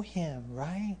know Him,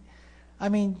 right? I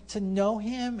mean, to know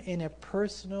Him in a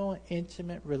personal,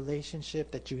 intimate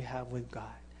relationship that you have with God.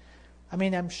 I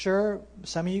mean, I'm sure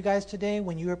some of you guys today,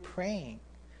 when you were praying,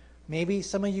 maybe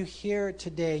some of you here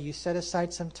today, you set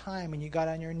aside some time and you got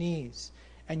on your knees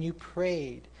and you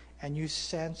prayed and you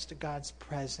sensed God's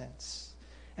presence.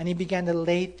 And He began to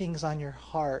lay things on your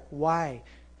heart. Why?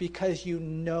 Because you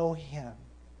know Him.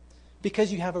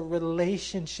 Because you have a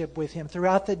relationship with Him.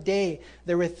 Throughout the day,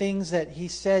 there were things that He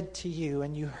said to you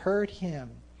and you heard Him.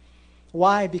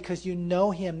 Why? Because you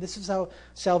know Him. This is how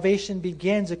salvation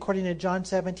begins according to John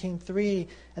 17:3.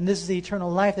 And this is the eternal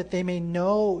life, that they may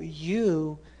know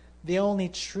you, the only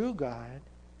true God,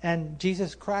 and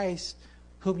Jesus Christ,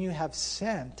 whom you have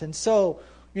sent. And so,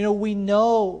 we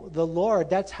know the Lord.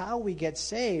 That's how we get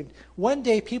saved. One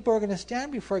day people are going to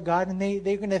stand before God and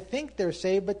they're going to think they're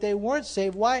saved, but they weren't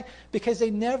saved. Why? Because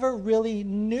they never really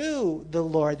knew the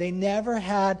Lord. They never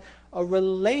had a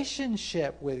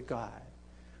relationship with God.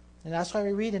 And that's why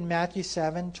we read in Matthew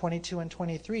 7:22 and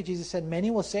 23, Jesus said,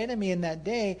 "Many will say to me in that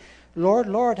day, Lord,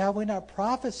 Lord, have we not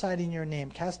prophesied in your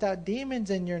name, cast out demons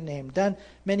in your name, done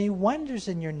many wonders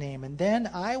in your name? And then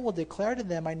I will declare to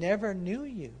them, I never knew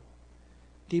you.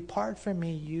 Depart from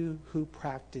me, you who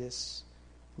practice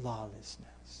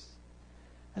lawlessness."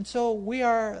 And so we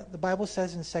are, the Bible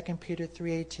says in 2 Peter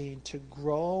 3:18, to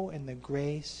grow in the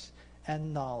grace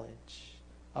and knowledge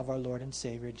of our Lord and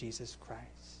Savior Jesus Christ.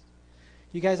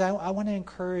 You guys, I want to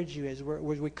encourage you as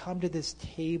we come to this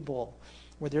table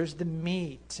where there's the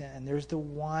meat and there's the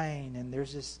wine and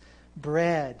there's this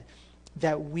bread,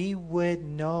 that we would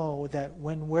know that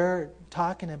when we're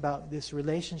talking about this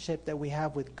relationship that we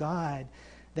have with God,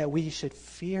 that we should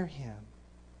fear Him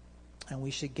and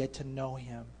we should get to know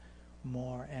Him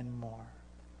more and more.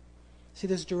 See,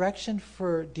 there's direction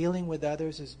for dealing with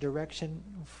others, there's direction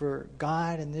for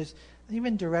God, and there's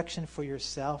even direction for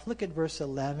yourself. Look at verse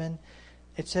 11.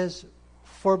 It says,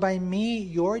 "For by me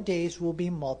your days will be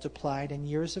multiplied, and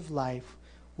years of life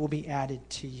will be added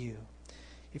to you.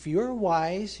 If you are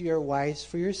wise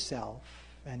for yourself,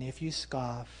 and if you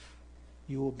scoff,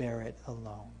 you will bear it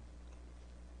alone."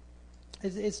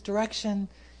 It's direction,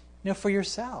 for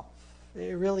yourself.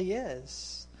 It really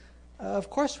is. Of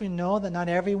course, we know that not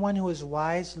everyone who is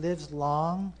wise lives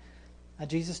long.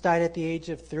 Jesus died at the age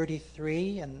of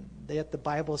 33, and yet the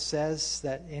Bible says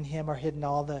that in Him are hidden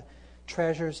all the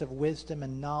treasures of wisdom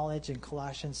and knowledge in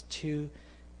Colossians 2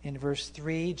 in verse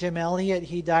 3. Jim Elliot,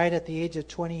 he died at the age of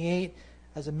 28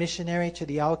 as a missionary to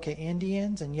the Auca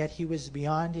Indians, and yet he was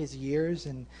beyond his years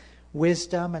in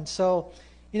wisdom. And so,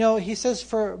 he says,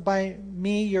 "For by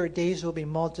me your days will be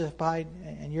multiplied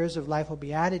and years of life will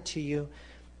be added to you."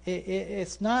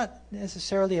 It's not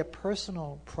necessarily a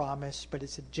personal promise, but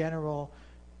it's a general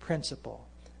principle.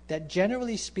 That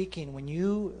generally speaking, when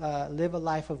you live a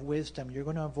life of wisdom, you're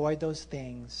going to avoid those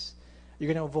things. You're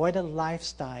going to avoid a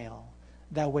lifestyle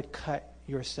that would cut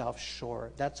yourself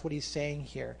short. That's what he's saying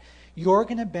here. You're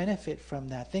going to benefit from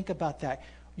that. Think about that.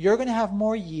 You're going to have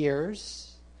more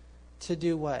years to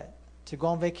do what? To go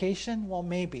on vacation? Well,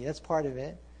 maybe. That's part of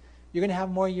it. You're going to have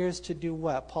more years to do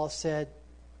what? Paul said,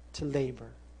 to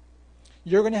labor.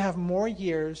 You're going to have more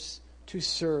years to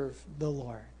serve the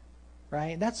Lord.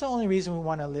 Right? That's the only reason we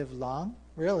want to live long,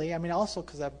 really. I mean, also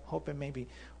because I'm hoping maybe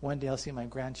one day I'll see my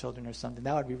grandchildren or something.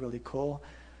 That would be really cool.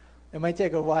 It might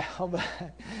take a while, but,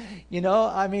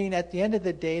 I mean, at the end of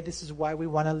the day, this is why we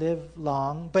want to live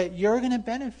long. But you're going to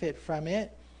benefit from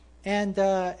it. And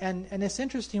it's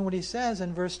interesting what he says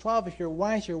in verse 12. If you're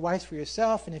wise for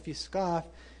yourself. And if you scoff,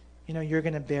 you're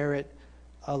going to bear it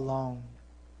alone.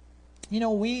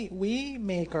 We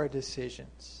make our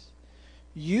decisions.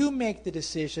 You make the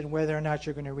decision whether or not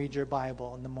you're going to read your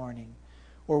Bible in the morning,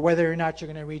 or whether or not you're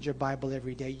going to read your Bible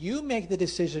every day. You make the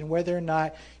decision whether or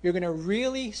not you're going to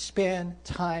really spend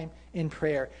time in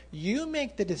prayer. You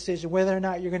make the decision whether or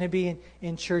not you're going to be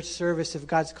in church service if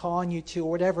God's calling you to,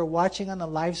 or whatever, watching on the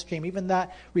live stream. Even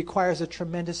that requires a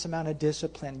tremendous amount of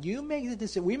discipline. You make the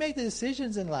decision. We make the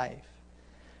decisions in life.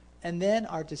 And then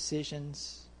our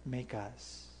decisions make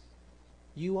us.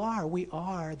 We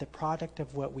are the product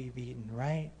of what we've eaten,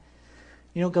 right?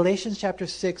 Galatians chapter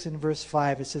 6 and verse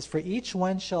 5, it says, "For each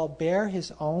one shall bear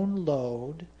his own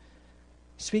load,"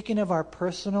 speaking of our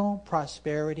personal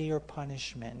prosperity or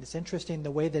punishment. It's interesting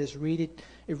the way that it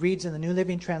reads in the New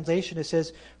Living Translation. It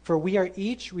says, "For we are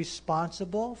each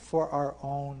responsible for our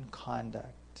own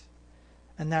conduct."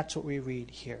 And that's what we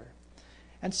read here.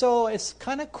 And so it's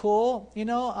kind of cool,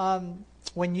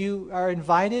 when you are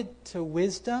invited to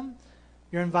wisdom,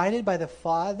 you're invited by the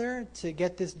Father to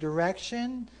get this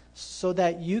direction so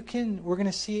that we're going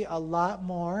to see a lot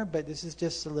more, but this is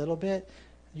just a little bit.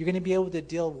 You're going to be able to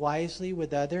deal wisely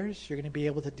with others. You're going to be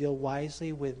able to deal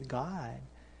wisely with God.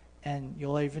 And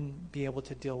you'll even be able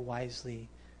to deal wisely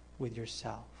with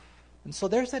yourself. And so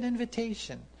there's that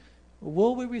invitation.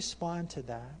 Will we respond to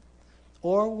that?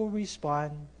 Or will we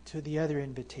respond to the other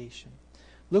invitation?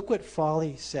 Look what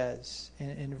folly says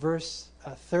in verse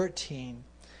 13.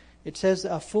 It says,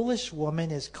 "A foolish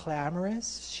woman is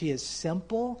clamorous, she is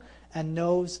simple, and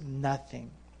knows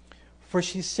nothing. For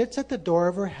she sits at the door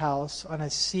of her house on a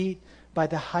seat by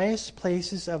the highest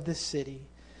places of the city,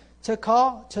 to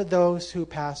call to those who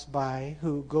pass by,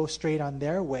 who go straight on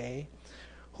their way,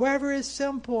 'Whoever is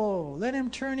simple, let him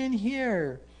turn in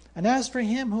here. And as for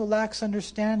him who lacks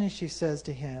understanding,' she says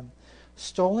to him,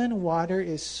 'stolen water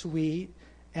is sweet,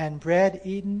 and bread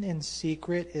eaten in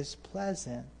secret is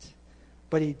pleasant.'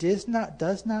 But he does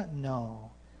not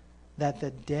know that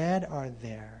the dead are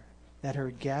there, that her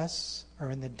guests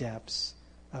are in the depths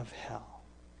of hell."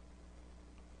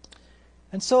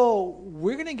 And so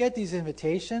we're going to get these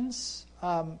invitations,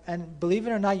 and believe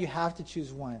it or not, you have to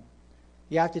choose one.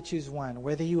 You have to choose one.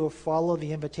 Whether you will follow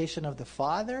the invitation of the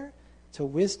Father to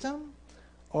wisdom,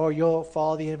 or you'll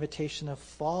follow the invitation of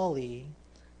folly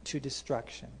to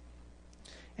destruction.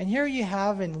 And here you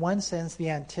have, in one sense, the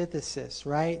antithesis,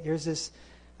 right? There's this,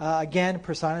 again,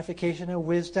 personification of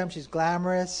wisdom. She's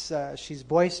glamorous, she's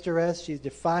boisterous, she's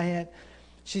defiant.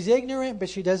 She's ignorant, but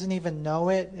she doesn't even know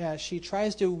it. She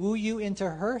tries to woo you into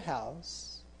her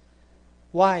house.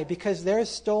 Why? Because there's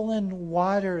stolen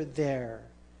water there,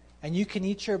 and you can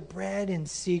eat your bread in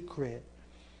secret.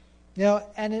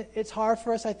 And it's hard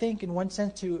for us, I think, in one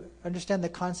sense, to understand the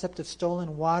concept of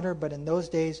stolen water, but in those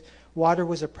days, water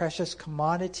was a precious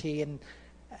commodity. And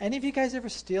any of you guys ever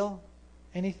steal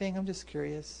anything? I'm just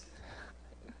curious.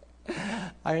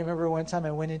 I remember one time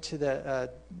I went into the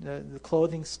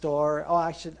clothing store. Oh,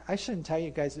 I shouldn't tell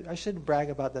you guys. I shouldn't brag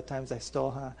about the times I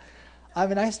stole, huh? I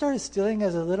mean, I started stealing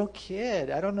as a little kid.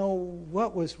 I don't know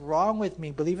what was wrong with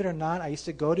me. Believe it or not, I used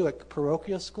to go to a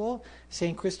parochial school,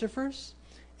 St. Christopher's.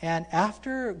 And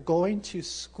after going to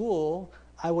school,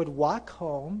 I would walk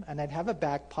home, and I'd have a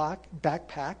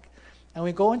backpack, and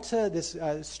we'd go into this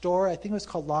store, I think it was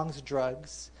called Long's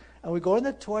Drugs, and we go in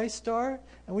the toy store,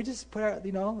 and we just put our,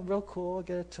 real cool,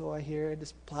 get a toy here, and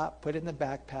just put it in the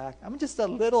backpack. I'm just a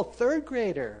little third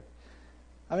grader.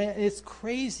 I mean, it's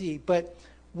crazy, but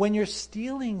when you're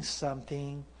stealing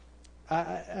something,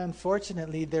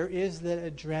 unfortunately, there is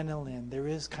that adrenaline. There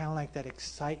is kind of like that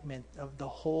excitement of the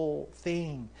whole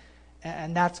thing.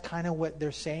 And that's kind of what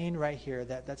they're saying right here,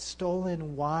 that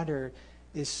stolen water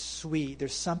is sweet.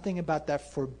 There's something about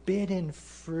that forbidden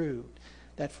fruit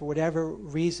that for whatever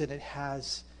reason it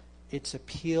has its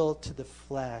appeal to the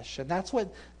flesh. And that's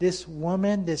what this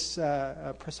woman, this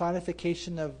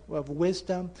personification of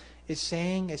wisdom is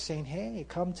saying, hey,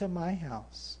 come to my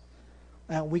house.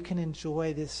 And we can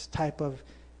enjoy this type of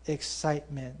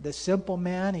excitement. The simple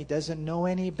man, he doesn't know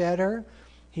any better.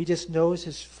 He just knows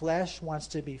his flesh wants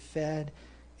to be fed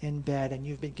in bed. And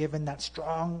you've been given that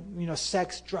strong,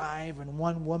 sex drive, and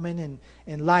one woman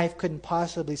in life couldn't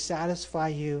possibly satisfy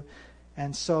you.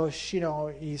 And so,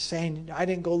 he's saying, I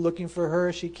didn't go looking for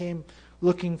her. She came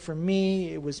looking for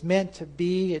me. It was meant to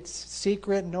be. It's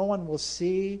secret. No one will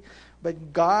see.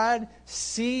 But God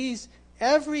sees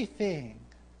everything.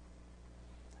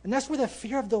 And that's where the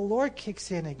fear of the Lord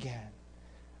kicks in again.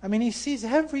 I mean, he sees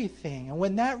everything. And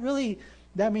when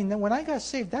when I got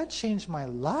saved, that changed my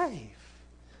life.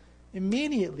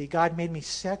 Immediately, God made me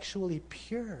sexually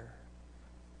pure.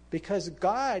 Because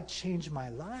God changed my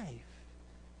life.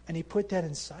 And he put that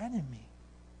inside of me.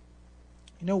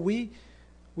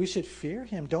 We should fear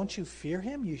him. Don't you fear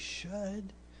him? You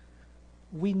should.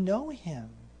 We know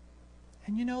him.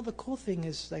 And the cool thing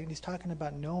is, like he's talking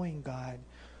about knowing God.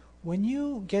 When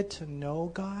you get to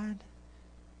know God,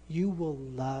 you will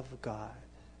love God.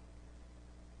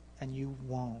 And you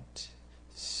won't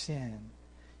sin.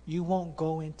 You won't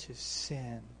go into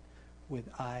sin with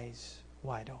eyes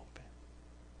wide open.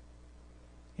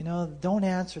 Don't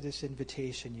answer this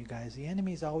invitation, you guys. The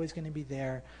enemy's always going to be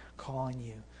there calling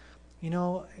you.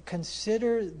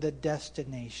 Consider the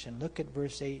destination. Look at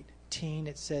verse 18.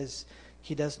 It says,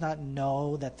 he does not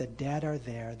know that the dead are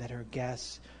there, that her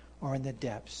guests are in the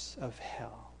depths of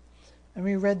hell. And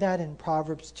we read that in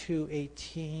Proverbs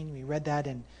 2:18. We read that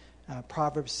in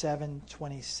Proverbs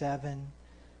 7:27.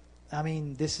 I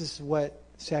mean, this is what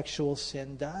sexual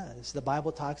sin does. The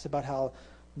Bible talks about how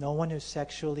no one who's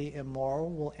sexually immoral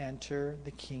will enter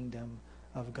the kingdom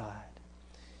of God.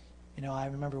 I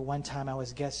remember one time I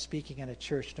was guest speaking at a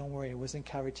church. Don't worry, it wasn't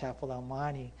Calvary Chapel El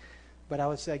Monte. But I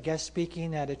was guest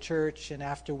speaking at a church, and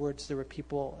afterwards there were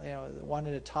people that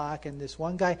wanted to talk. And this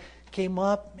one guy came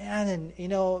up, man, and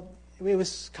it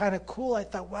was kind of cool. I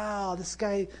thought, wow, this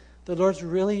guy, the Lord's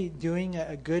really doing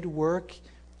a good work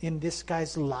in this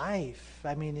guy's life.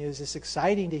 I mean, it was just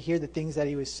exciting to hear the things that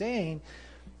he was saying.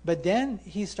 But then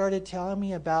he started telling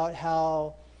me about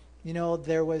how,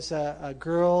 there was a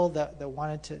girl that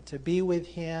wanted to be with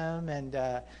him,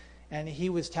 and he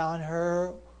was telling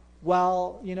her,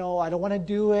 well, I don't want to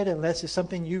do it unless it's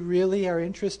something you really are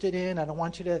interested in. I don't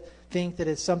want you to think that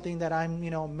it's something that I'm,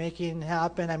 making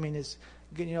happen. I mean, it's,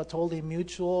 totally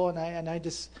mutual. And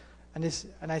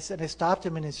I stopped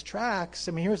him in his tracks.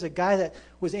 I mean, here's a guy that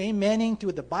was amening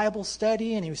to the Bible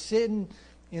study, and he was sitting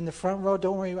in the front row.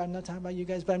 Don't worry, I'm not talking about you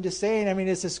guys, but I'm just saying, I mean,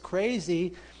 it's just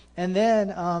crazy. And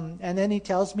then he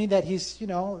tells me that he's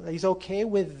okay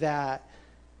with that.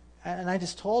 And I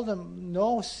just told him,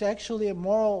 no sexually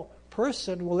immoral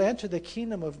person will enter the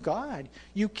kingdom of God.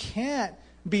 You can't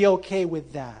be okay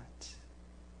with that.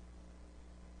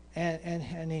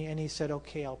 And he said,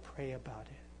 okay, I'll pray about it.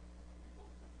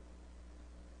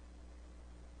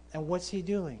 And what's he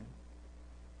doing?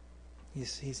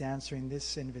 He's answering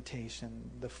this invitation,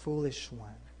 the foolish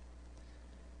one.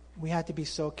 We have to be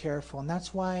so careful. And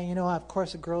that's why, of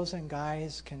course, girls and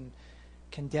guys can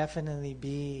definitely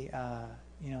be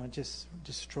just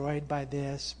destroyed by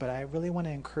this. But I really want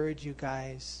to encourage you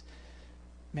guys,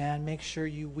 man, make sure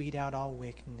you weed out all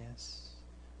wickedness.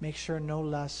 Make sure no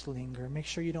lusts linger. Make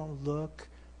sure you don't look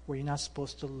where you're not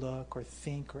supposed to look or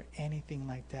think or anything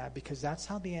like that, because that's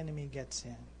how the enemy gets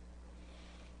in.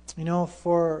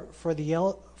 For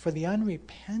the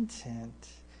unrepentant,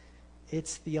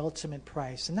 it's the ultimate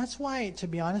price. And that's why, to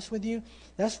be honest with you,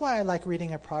 that's why I like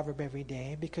reading a proverb every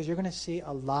day, because you're going to see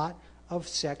a lot of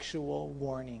sexual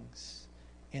warnings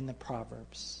in the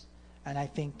Proverbs. And I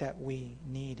think that we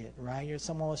need it, right?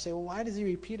 Someone will say, well, why does he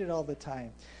repeat it all the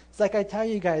time? It's like I tell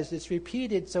you guys, it's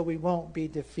repeated so we won't be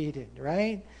defeated,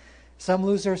 right? Some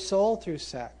lose their soul through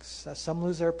sex. Some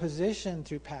lose their position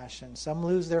through passion. Some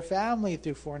lose their family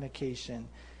through fornication.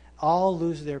 All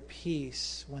lose their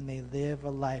peace when they live a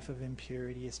life of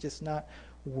impurity. It's just not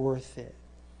worth it.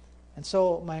 And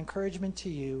so my encouragement to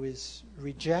you is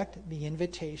reject the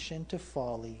invitation to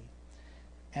folly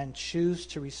and choose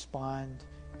to respond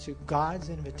to God's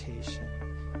invitation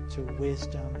to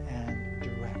wisdom and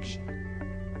direction.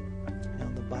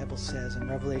 The Bible says in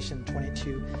Revelation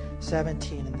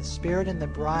 22:17, and the Spirit and the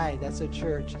bride, that's the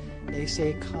church, they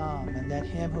say, come, and let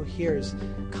him who hears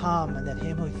come, and let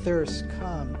him who thirsts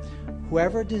come.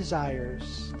 Whoever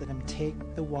desires, let him take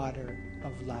the water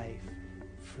of life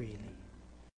freely.